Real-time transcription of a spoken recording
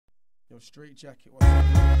Yo, straight jacket, what's up?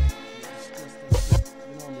 Just,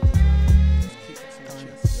 you know what I mean? Just kick it to the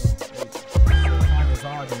chest, yo. Time is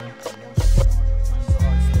hard, man.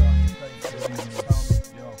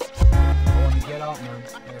 Yo, I want to get out, man.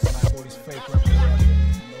 It's like all these fake rappers out there. You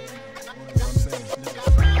know what I'm saying?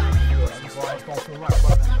 That's why I don't feel right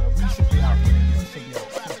about that, man. We should be out, man. We should be out.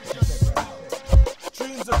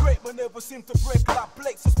 Dreams are great, but never seem to break like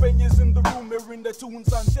plates. Suspenders in the room, hearing the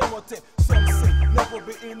tunes and demo tape. Some say, never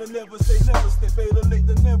be in and never say, never stay. Better late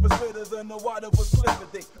than never's better than the water was clever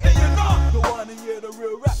day. Hey, you know, the one to hear the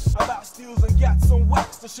real rap about steals and gats and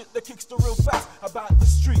wax. The shit that kicks the real facts about the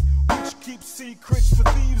street, which keeps secrets for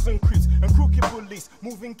thieves and creeps and crooked police.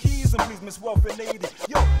 Moving keys and please, Miss Wealthy Lady.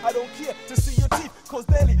 Yo, I don't care to see your teeth, cause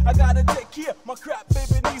daily I gotta take care. My crap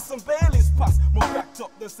baby needs some Bailey's pass. More cracked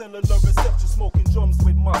up the cellular reception, smoking drums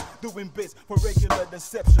with mom, doing bits for regular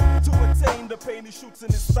deception. To attain the pain, he shoots in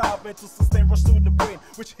his style, to sustain rush through the brain,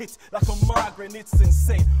 which hits like a migraine. It's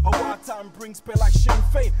insane. A wild time brings pain like Sinn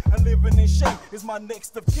Fein, and living in shame is my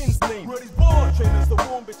next of kin's name. Where he's born, trainers the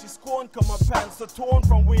warm, bitches scorn. Come my pants are torn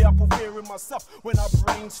from where I prefer myself when I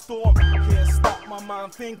brainstorm. Can't stop my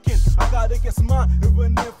mind thinking. I gotta get mine,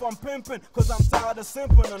 even if I'm pimping, cause I'm tired of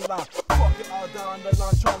simping and line. Fuck it all down the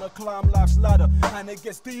line, trying to climb life's ladder, and it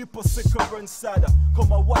gets deeper, sicker and sadder. Cause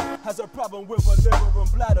my wife has a problem with her liver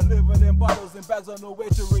and bladder, living in bottles and bags on the way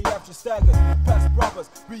to rehab. She staggers past brothers,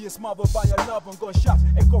 being smothered by another. Gunshots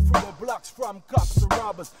echo through the blocks from cops to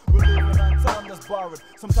robbers. We're living on time that's borrowed.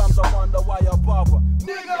 Sometimes I wonder why I bother.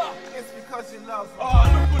 Nigga, it's because you love me. Oh,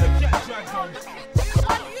 look who the cat dragged on.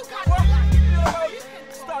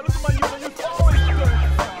 Stop, look at my youth, and you always do it.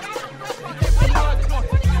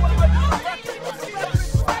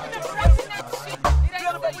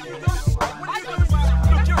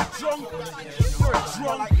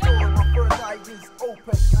 Like Lord, my third eye is open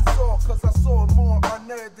and saw, cause I saw more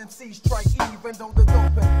unnerved than seas try, even though the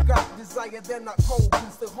doping got desire, they're not hoping,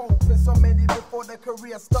 still hoping. So many before their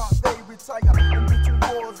career start, they retire. In between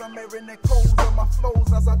wars, I'm airing their coals on my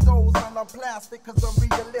flows as I doze, and I'm plastic, cause I'm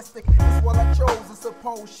realistic. It's what I chose, I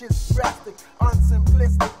suppose shit's drastic,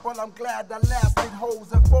 unsimplistic, but I'm glad I lasted.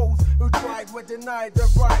 Hoes and foes who tried were denied the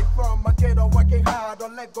right from my ghetto, working hard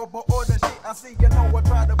on let go, but all the shit I see, you know I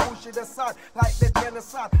try to push it aside like the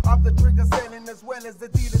genocide of the trigger selling, as well as the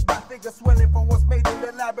dealers by figure swelling from what's made in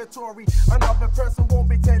the laboratory. Another person won't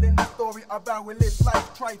be telling the story about we live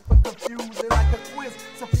life trife and confusing like a quiz.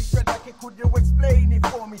 So please, Red Jacket, could you explain it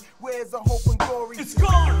for me? Where's the hope and glory? It's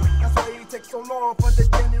gone! That's why it takes so long for the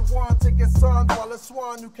genuine to get sun, while a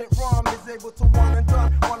swan who can't rhyme is able to one and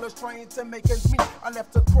done. While I was trying to make ends meet, I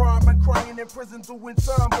left a crime and crying in prison doing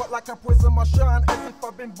time, but like a prison I shine as if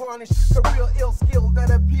I've been varnished. A real ill skill that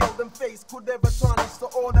appealed and face could ever tarnish. So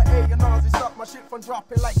all the A&Rs, they stop my shit from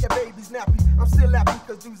dropping like a baby's nappy. I'm still happy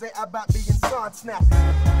cause dudes ain't about being son snappy.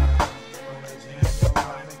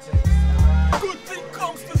 Good thing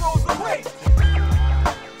comes to those away.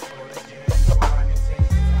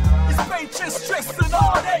 It's pain, chest, stress and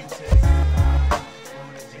heartache.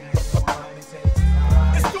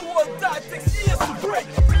 It's do or die, takes years to break.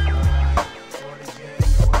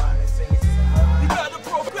 You gotta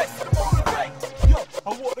progress to motivate. Yo, I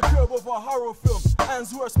walk the curb of a horror film.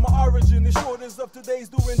 Hands worse, my origin. The shoulders of today's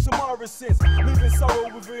doing tomorrow's sins. Leaving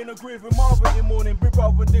sorrow within a grieving marvel in morning. Big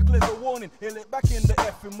brother declares a warning. He'll it back in the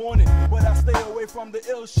effing morning. But I stay away from the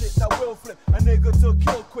ill shit that will flip a nigga to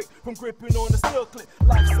kill quick from gripping on the steel clip.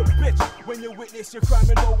 Life's a bitch when you witness your crime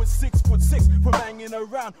low with 6'6" from hanging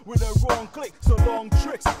around with a wrong click. So long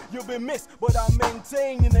tricks, you'll be missed, but I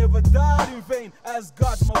maintain you never died in vain. As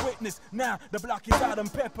God's my witness, now the block is out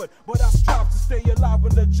and peppered, but I strive to stay alive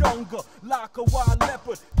in the jungle like a wild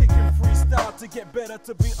leopard, kicking freestyle to get better,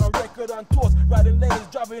 to be on record on tours, writing letters,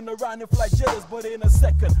 driving around in flight jetters. But in a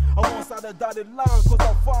second, I won't start a dotted line, cause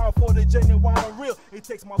I'm far for the genuine and real. It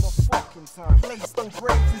takes motherfucking time. Placed on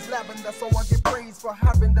graves is lavender, so I get praised for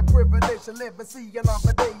having the privilege to live and see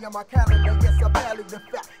another day on my calendar. Yes, I value the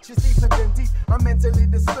fact she's deeper than deep. I'm mentally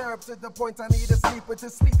disturbed to the point I need a sleeper to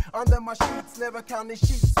sleep under my sheets. Never counting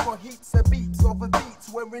sheets for heaps and beats over beats.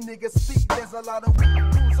 When we niggas speak, there's a lot of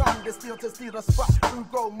weak crews on the steel to steal the spot. Who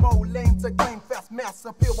go more lame to claim fast mass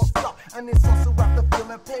appeal a flop. And it's also have to feel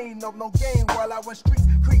the pain of no gain while our streets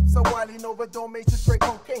creeps a whiling over domain to trade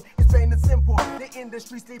cocaine. It's plain and simple. The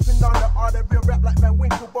industry sleeping on the art of real rap like Van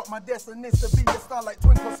Winkle, but my destiny is to be a star like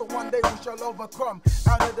Twinkle. So one day we shall overcome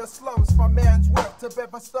out of the slums from man's work to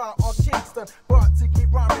Beverstar or Kingston. But to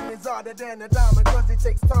keep rhyming is harder than a diamond, cause it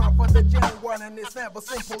takes time for the genuine and it's never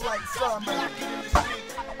simple like summer.